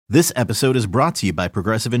This episode is brought to you by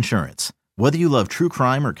Progressive Insurance. Whether you love true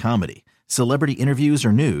crime or comedy, celebrity interviews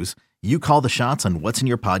or news, you call the shots on what's in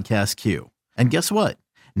your podcast queue. And guess what?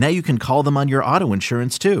 Now you can call them on your auto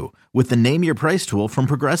insurance too with the Name Your Price tool from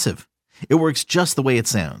Progressive. It works just the way it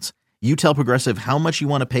sounds. You tell Progressive how much you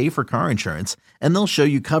want to pay for car insurance, and they'll show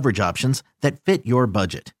you coverage options that fit your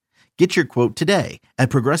budget. Get your quote today at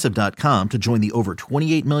Progressive.com to join the over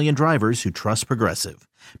 28 million drivers who trust Progressive.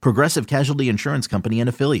 Progressive Casualty Insurance Company and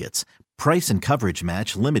Affiliates. Price and coverage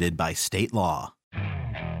match limited by state law.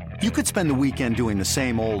 You could spend the weekend doing the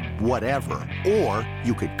same old whatever, or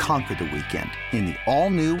you could conquer the weekend in the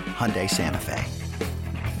all-new Hyundai Santa Fe.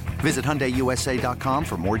 Visit HyundaiUSA.com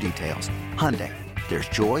for more details. Hyundai, there's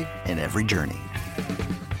joy in every journey.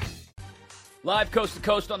 Live coast to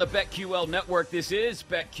coast on the BetQL network. This is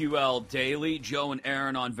BetQL Daily. Joe and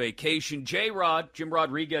Aaron on vacation. J-Rod, Jim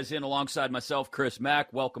Rodriguez in alongside myself, Chris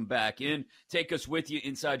Mack. Welcome back in. Take us with you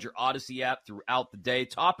inside your Odyssey app throughout the day.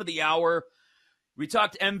 Top of the hour, we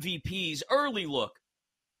talked MVPs. Early look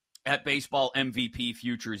at baseball MVP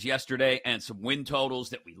futures yesterday and some win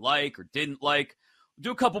totals that we like or didn't like. We'll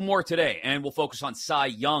do a couple more today, and we'll focus on Cy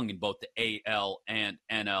Young in both the AL and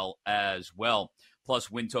NL as well.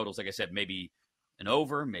 Plus win totals, like I said, maybe an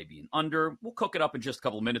over, maybe an under. We'll cook it up in just a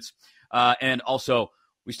couple of minutes. And also,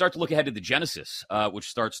 we start to look ahead to the Genesis, which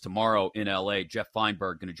starts tomorrow in L.A. Jeff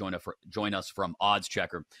Feinberg going to join us from Odds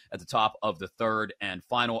Checker at the top of the third and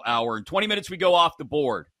final hour. In 20 minutes, we go off the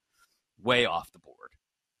board. Way off the board.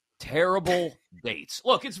 Terrible dates.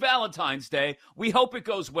 Look, it's Valentine's Day. We hope it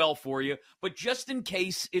goes well for you. But just in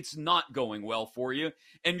case it's not going well for you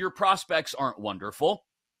and your prospects aren't wonderful,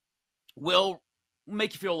 we'll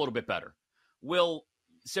make you feel a little bit better. We'll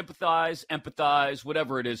sympathize, empathize,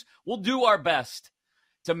 whatever it is. We'll do our best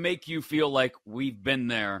to make you feel like we've been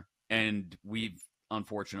there, and we've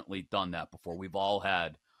unfortunately done that before. We've all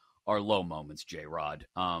had our low moments, J-Rod.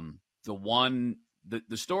 The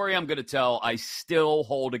story I'm going to tell, I still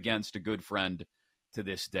hold against a good friend to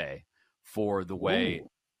this day for the way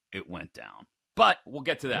it went down. But we'll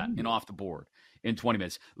get to that in Off the Board in 20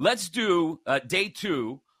 minutes. Let's do day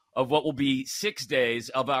two of what will be 6 days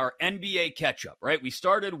of our NBA catch-up, right? We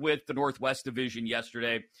started with the Northwest Division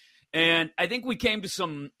yesterday, and I think we came to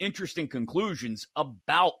some interesting conclusions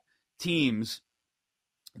about teams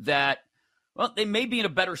that, well, they may be in a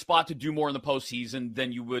better spot to do more in the postseason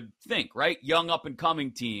than you would think, right? Young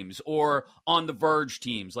up-and-coming teams or on-the-verge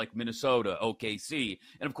teams like Minnesota, OKC,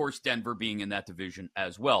 and, of course, Denver being in that division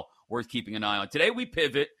as well. Worth keeping an eye on. Today we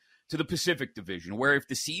pivot to the Pacific Division, where if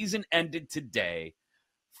the season ended today,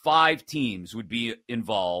 5 teams would be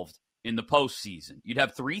involved in the postseason. You'd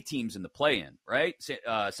have 3 teams in the play-in, right?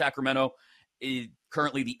 Sacramento is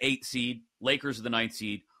currently the 8th seed. Lakers are the 9th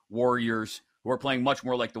seed. Warriors, who are playing much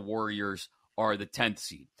more like the Warriors, are the 10th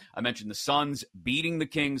seed. I mentioned the Suns beating the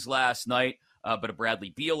Kings last night, but a Bradley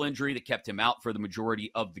Beal injury that kept him out for the majority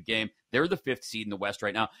of the game. They're the 5th seed in the West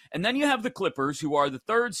right now. And then you have the Clippers, who are the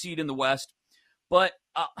 3rd seed in the West. But,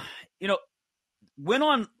 went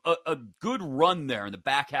on a good run there in the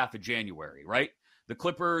back half of January, right? The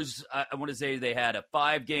Clippers, I want to say they had a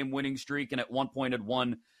 5-game winning streak and at one point had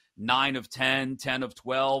won 9 of 10, 10 of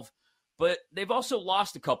 12. But they've also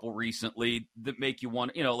lost a couple recently that make you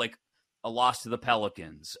want, like a loss to the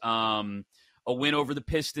Pelicans, a win over the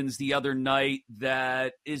Pistons the other night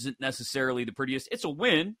that isn't necessarily the prettiest. It's a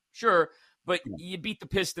win, sure, but you beat the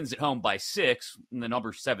Pistons at home by 6, and the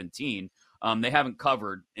number's 17. They haven't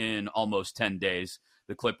covered in almost 10 days,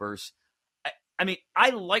 the Clippers. I mean, I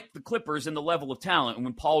like the Clippers and the level of talent. And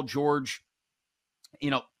when Paul George,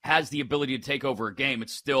 has the ability to take over a game,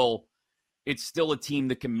 it's still a team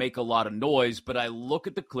that can make a lot of noise. But I look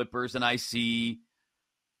at the Clippers and I see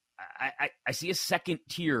a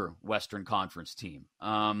second-tier Western Conference team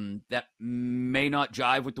that may not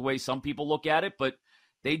jive with the way some people look at it, but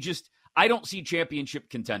I don't see championship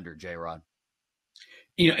contender, J-Rod.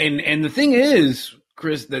 And the thing is,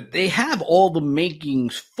 Chris, that they have all the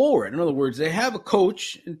makings for it. In other words, they have a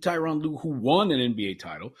coach in Tyronn Lue who won an NBA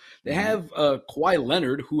title. They have Kawhi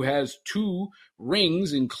Leonard, who has 2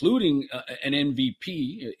 rings, including an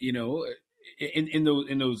MVP. In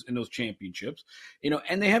those championships,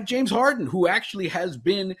 and they have James Harden, who actually has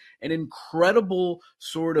been an incredible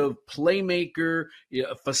sort of playmaker,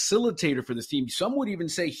 facilitator for this team. Some would even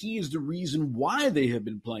say he is the reason why they have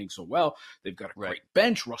been playing so well. They've got a great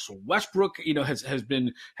bench. Russell Westbrook,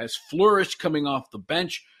 has flourished coming off the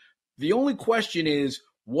bench. The only question is,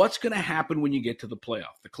 what's going to happen when you get to the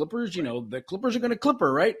playoff? The Clippers, the Clippers are going to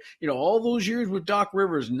clipper, right? All those years with Doc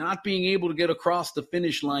Rivers not being able to get across the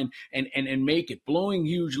finish line and make it, blowing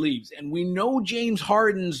huge leads. And we know James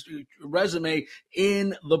Harden's resume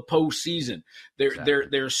in the postseason.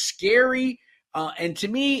 They're scary. And to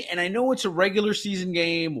me, and I know it's a regular season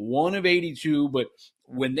game, 1 of 82, but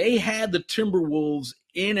when they had the Timberwolves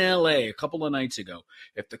in LA a couple of nights ago,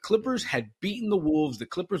 if the Clippers had beaten the Wolves, the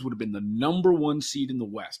Clippers would have been the number 1 seed in the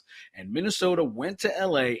West. And Minnesota went to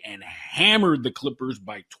LA and hammered the Clippers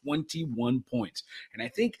by 21 points. And I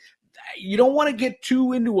think you don't want to get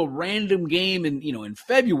too into a random game in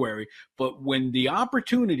February, but when the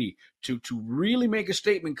opportunity to really make a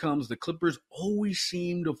statement comes, the Clippers always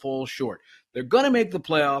seem to fall short. They're going to make the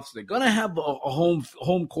playoffs. They're going to have a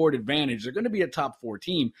home court advantage. They're going to be a top 4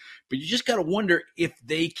 team, but you just got to wonder if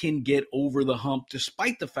they can get over the hump,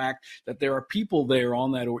 despite the fact that there are people there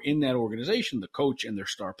in that organization, the coach and their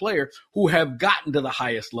star player, who have gotten to the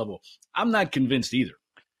highest level. I'm not convinced either.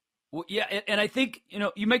 Well, yeah, and I think,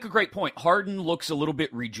 you make a great point. Harden looks a little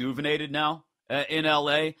bit rejuvenated now in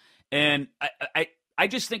LA, and I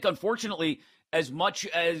just think, unfortunately, as much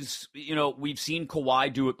as, we've seen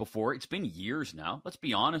Kawhi do it before, it's been years now. Let's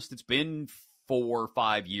be honest. It's been 4 or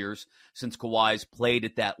 5 years since Kawhi's played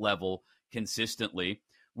at that level consistently.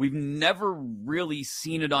 We've never really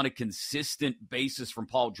seen it on a consistent basis from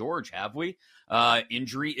Paul George, have we?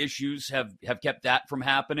 Injury issues have kept that from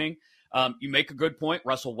happening. You make a good point.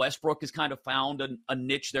 Russell Westbrook has kind of found a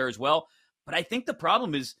niche there as well. But I think the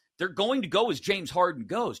problem is they're going to go as James Harden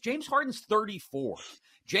goes. James Harden's 34.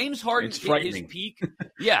 James Harden hit his peak.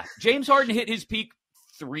 Yeah, James Harden hit his peak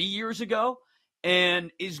 3 years ago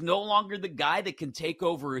and is no longer the guy that can take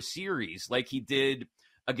over a series like he did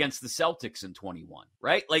against the Celtics in 21,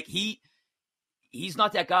 right? Like he's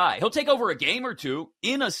not that guy. He'll take over a game or two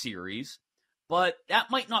in a series, but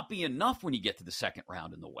that might not be enough when you get to the second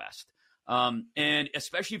round in the West. And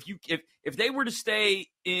especially if they were to stay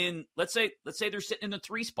in, let's say they're sitting in the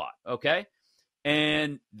 3 spot, okay,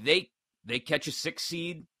 and they catch a 6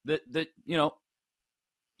 seed that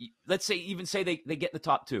let's say they get the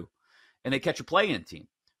top 2, and they catch a play-in team.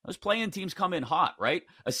 Those play-in teams come in hot, right?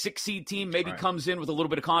 A 6 seed team maybe comes in with a little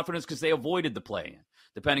bit of confidence because they avoided the play-in,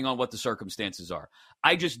 depending on what the circumstances are.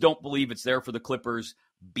 I just don't believe it's there for the Clippers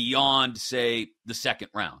beyond, say, the second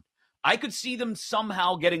round. I could see them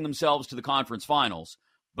somehow getting themselves to the conference finals,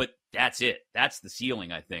 but that's it. That's the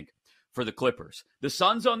ceiling, I think, for the Clippers. The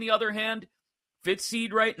Suns, on the other hand, 5th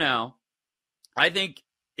seed right now. I think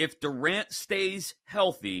if Durant stays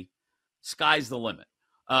healthy, sky's the limit.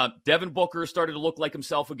 Devin Booker started to look like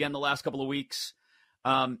himself again the last couple of weeks.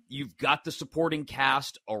 You've got the supporting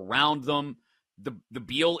cast around them. The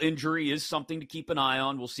Beal injury is something to keep an eye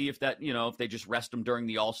on. We'll see if that, if they just rest him during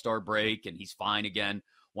the All-Star break and he's fine again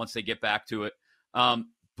once they get back to it.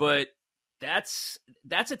 But that's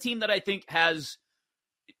a team that I think has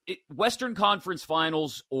Western Conference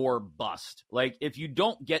Finals or bust. Like, if you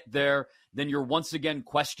don't get there, then you're once again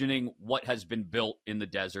questioning what has been built in the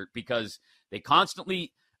desert, because they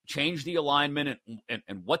constantly change the alignment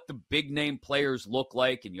and what the big name players look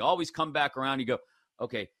like. And you always come back around, you go,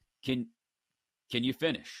 okay, can you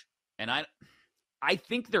finish? And I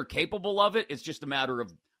think they're capable of it. It's just a matter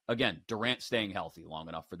of, again, Durant staying healthy long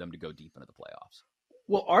enough for them to go deep into the playoffs.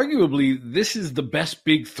 Well, arguably, this is the best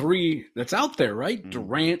big 3 that's out there, right?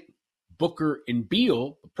 Durant, Booker, and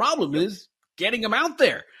Beal. The problem is getting them out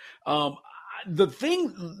there. The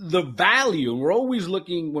value, we're always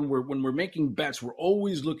looking, when we're making bets, we're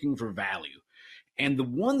always looking for value. And the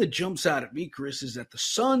one that jumps out at me, Chris, is that the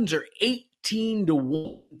Suns are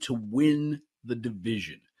 18-1 to win the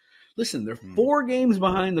division. Listen, they're 4 games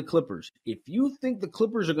behind the Clippers. If you think the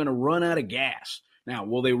Clippers are going to run out of gas, now,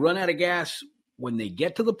 will they run out of gas when they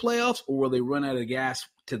get to the playoffs, or will they run out of gas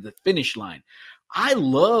to the finish line? I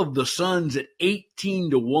love the Suns at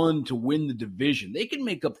 18-1 to win the division. They can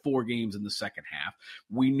make up 4 games in the second half.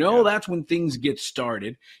 We know that's when things get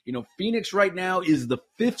started. Phoenix right now is the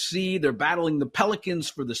 5th seed. They're battling the Pelicans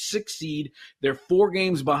for the 6th seed. They're 4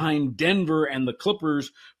 games behind Denver and the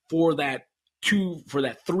Clippers for that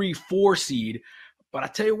 3-4 seed. But I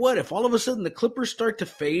tell you what, if all of a sudden the Clippers start to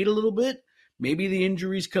fade a little bit, maybe the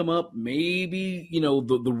injuries come up, maybe,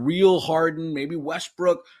 the real Harden, maybe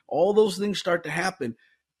Westbrook, all those things start to happen.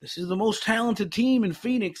 This is the most talented team in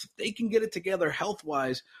Phoenix. If they can get it together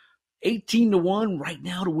health-wise, 18-1 right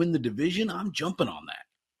now to win the division, I'm jumping on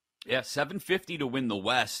that. Yeah, 750 to win the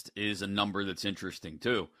West is a number that's interesting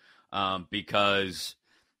too, because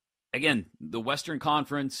again, the Western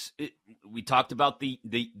Conference, we talked about the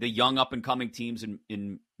young up-and-coming teams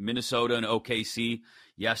in Minnesota and OKC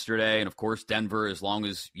yesterday, and, of course, Denver, as long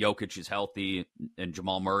as Jokic is healthy and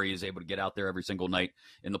Jamal Murray is able to get out there every single night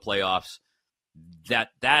in the playoffs. That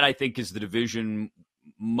I think, is the division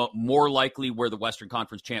more likely where the Western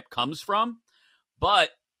Conference champ comes from.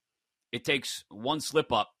 But it takes one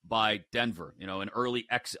slip-up by Denver, an early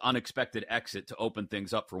unexpected exit to open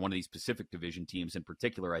things up for one of these Pacific Division teams in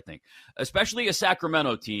particular, I think. Especially a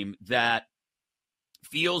Sacramento team that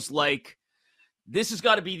feels like this has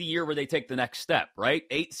got to be the year where they take the next step, right?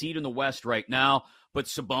 8th seed in the West right now, but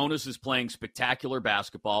Sabonis is playing spectacular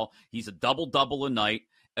basketball. He's a double-double a night,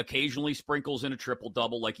 occasionally sprinkles in a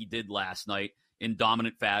triple-double like he did last night in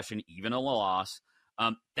dominant fashion, even a loss.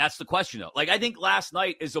 That's the question, though. I think last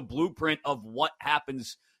night is a blueprint of what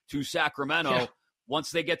happens to Sacramento once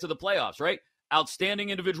they get to the playoffs, right? Outstanding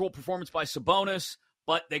individual performance by Sabonis,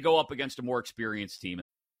 but they go up against a more experienced team.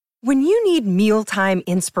 When you need mealtime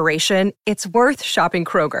inspiration, it's worth shopping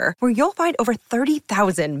Kroger, where you'll find over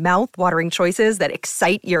 30,000 mouth-watering choices that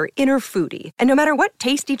excite your inner foodie. And no matter what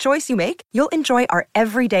tasty choice you make, you'll enjoy our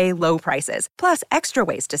everyday low prices, plus extra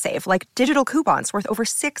ways to save, like digital coupons worth over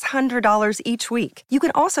 $600 each week. You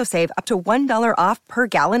can also save up to $1 off per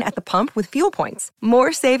gallon at the pump with fuel points.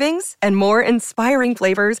 More savings and more inspiring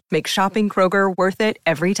flavors make shopping Kroger worth it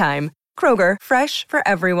every time. Kroger, fresh for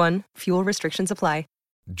everyone. Fuel restrictions apply.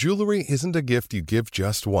 Jewelry isn't a gift you give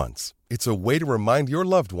just once. It's a way to remind your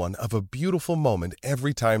loved one of a beautiful moment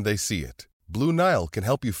every time they see it. Blue Nile can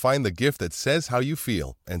help you find the gift that says how you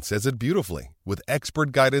feel and says it beautifully, with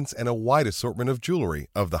expert guidance and a wide assortment of jewelry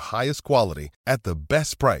of the highest quality at the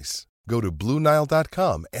best price. Go to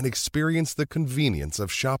BlueNile.com and experience the convenience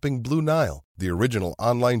of shopping Blue Nile, the original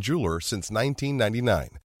online jeweler since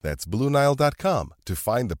 1999. That's BlueNile.com to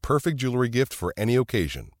find the perfect jewelry gift for any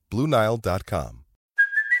occasion. BlueNile.com.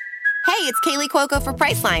 Hey, it's Kaylee Cuoco for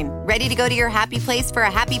Priceline. Ready to go to your happy place for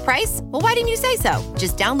a happy price? Well, why didn't you say so?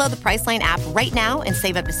 Just download the Priceline app right now and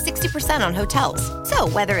save up to 60% on hotels. So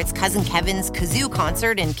whether it's Cousin Kevin's Kazoo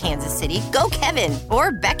Concert in Kansas City, go Kevin,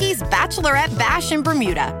 or Becky's Bachelorette Bash in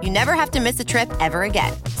Bermuda, you never have to miss a trip ever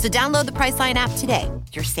again. So download the Priceline app today.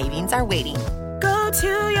 Your savings are waiting. Go to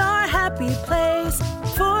your happy place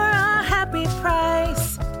for a happy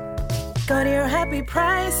price. Go to your happy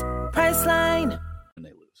price, Priceline.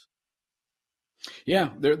 Yeah,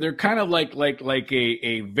 they're kind of like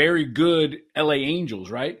a very good LA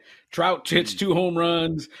Angels, right? Trout hits 2 home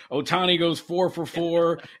runs, Ohtani goes 4 for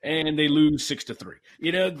 4, and they lose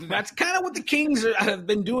 6-3. That's kind of what the Kings have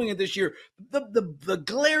been doing it this year. The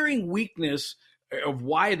glaring weakness of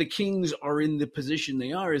why the Kings are in the position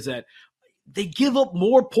they are is that they give up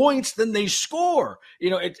more points than they score.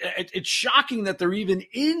 It's shocking that they're even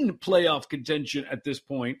in playoff contention at this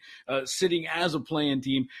point, sitting as a play-in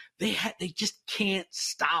team. They just can't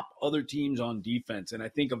stop other teams on defense. And I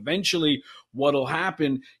think eventually what'll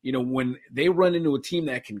happen, when they run into a team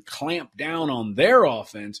that can clamp down on their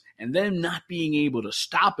offense and them not being able to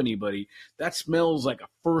stop anybody, that smells like a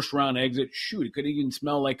first-round exit. Shoot, it could even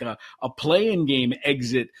smell like a play-in game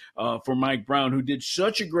exit for Mike Brown, who did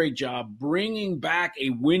such a great job bringing back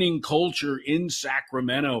a winning culture in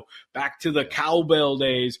Sacramento, back to the cowbell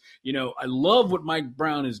days. I love what Mike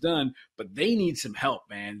Brown has done, but they need some help,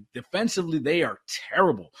 man. Defensively, they are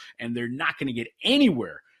terrible, and they're not going to get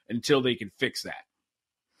anywhere until they can fix that.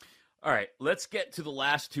 All right, let's get to the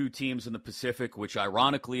last 2 teams in the Pacific, which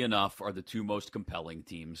ironically enough are the 2 most compelling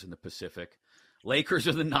teams in the Pacific. Lakers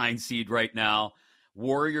are the 9 seed right now.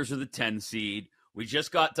 Warriors are the 10 seed. We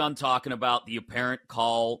just got done talking about the apparent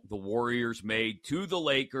call the Warriors made to the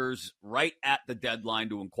Lakers right at the deadline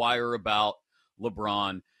to inquire about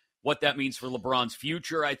LeBron. What that means for LeBron's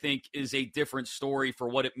future, I think, is a different story for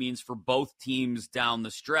what it means for both teams down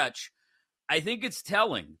the stretch. I think it's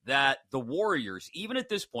telling that the Warriors, even at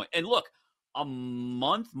this point, and look, a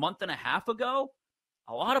month and a half ago,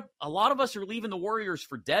 a lot of us are leaving the Warriors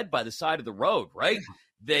for dead by the side of the road, right?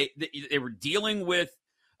 They were dealing with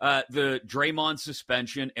the Draymond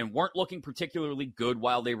suspension and weren't looking particularly good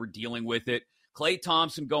while they were dealing with it. Klay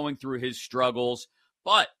Thompson going through his struggles,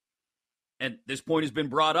 but, and this point has been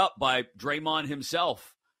brought up by Draymond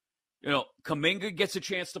himself, Kuminga gets a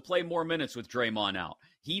chance to play more minutes with Draymond out.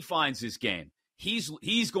 He finds his game.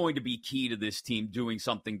 He's going to be key to this team doing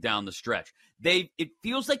something down the stretch. It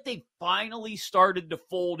feels like they finally started to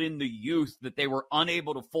fold in the youth that they were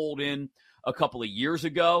unable to fold in a couple of years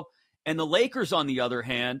ago. And the Lakers, on the other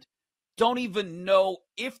hand, don't even know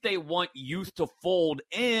if they want youth to fold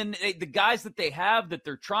in. The guys that they have that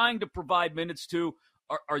they're trying to provide minutes to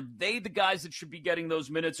Are they the guys that should be getting those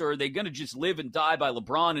minutes, or are they going to just live and die by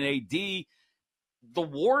LeBron and AD? The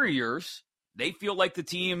Warriors, they feel like the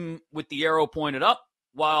team with the arrow pointed up,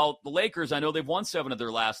 while the Lakers, I know they've won 7 of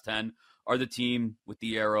their last 10, are the team with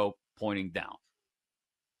the arrow pointing down.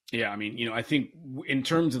 Yeah, I mean, I think in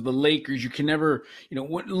terms of the Lakers, you can never,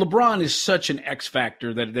 LeBron is such an X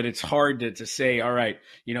factor that it's hard to say, all right,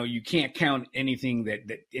 you can't count anything that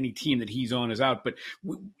any team that he's on is out. But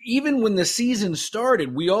even when the season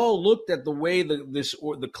started, we all looked at the way the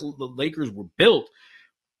Lakers were built.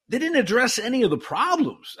 They didn't address any of the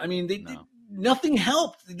problems. I mean, nothing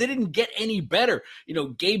helped. They didn't get any better.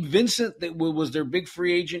 Gabe Vincent, that was their big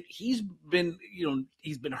free agent. He's been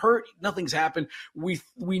hurt. Nothing's happened. We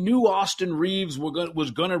knew Austin Reeves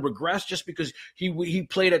was going to regress just because he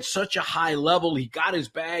played at such a high level. He got his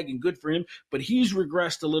bag, and good for him. But he's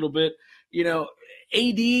regressed a little bit.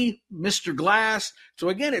 AD, Mr. Glass. So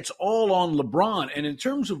again, it's all on LeBron. And in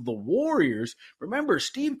terms of the Warriors, remember,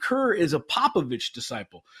 Steve Kerr is a Popovich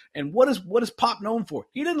disciple. And what is Pop known for?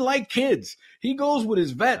 He didn't like kids. He goes with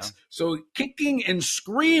his vets. Yeah. So kicking and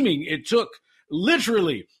screaming, it took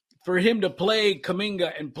literally for him to play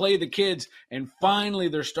Kuminga and play the kids. And finally,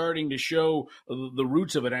 they're starting to show the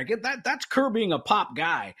roots of it. And I get that. That's Kerr being a Pop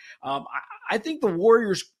guy. I think the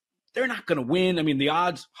Warriors, they're not going to win. I mean, the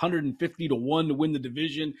odds 150-1 to win the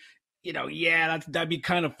division. That'd be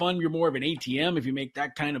kind of fun. You're more of an ATM if you make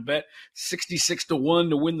that kind of bet.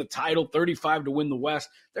 66-1 to win the title, 35 to win the West.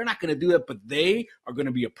 They're not going to do that, but they are going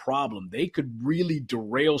to be a problem. They could really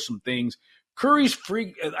derail some things. Curry's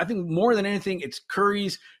free. I think more than anything, it's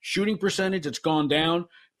Curry's shooting percentage that's gone down.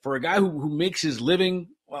 For a guy who makes his living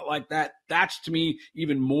like that, that's to me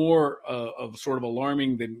even more of sort of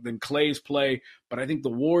alarming than Klay's play. But I think the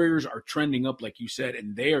Warriors are trending up, like you said,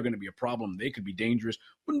 and they are going to be a problem. They could be dangerous.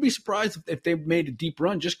 Wouldn't be surprised if they've made a deep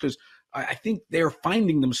run, just because I think they're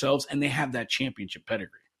finding themselves and they have that championship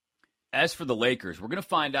pedigree. As for the Lakers, we're going to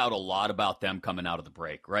find out a lot about them coming out of the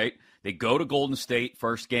break, right? They go to Golden State,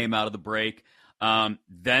 first game out of the break.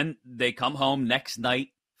 Then they come home next night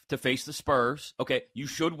to face the Spurs. Okay, you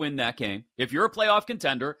should win that game. If you're a playoff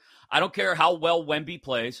contender, I don't care how well Wemby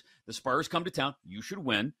plays, the Spurs come to town, you should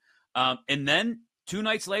win. And then 2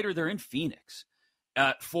 nights later, they're in Phoenix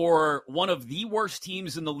for one of the worst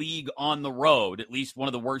teams in the league on the road, at least one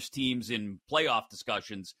of the worst teams in playoff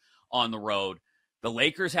discussions on the road. The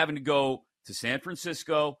Lakers having to go to San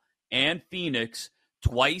Francisco and Phoenix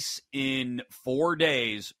twice in 4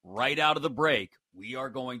 days right out of the break. We are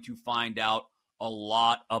going to find out a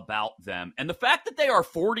lot about them. And the fact that they are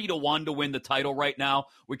 40-1 to win the title right now,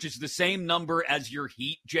 which is the same number as your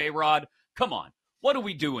Heat, J-Rod, come on. What are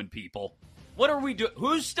we doing, people? What are we doing?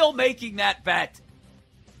 Who's still making that bet?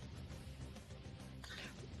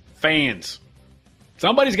 Fans.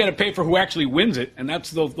 Somebody's got to pay for who actually wins it, and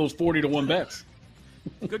that's those 40-1 bets.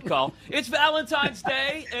 Good call. It's Valentine's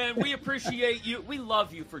Day, and we appreciate you. We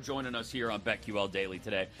love you for joining us here on BetQL Daily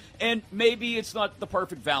today. And maybe it's not the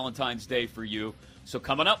perfect Valentine's Day for you. So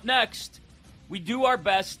coming up next, we do our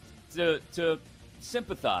best to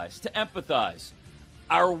sympathize, to empathize.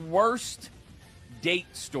 Our worst date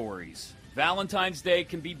stories. Valentine's Day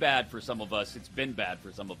can be bad for some of us. It's been bad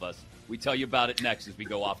for some of us. We tell you about it next as we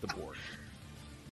go off the board.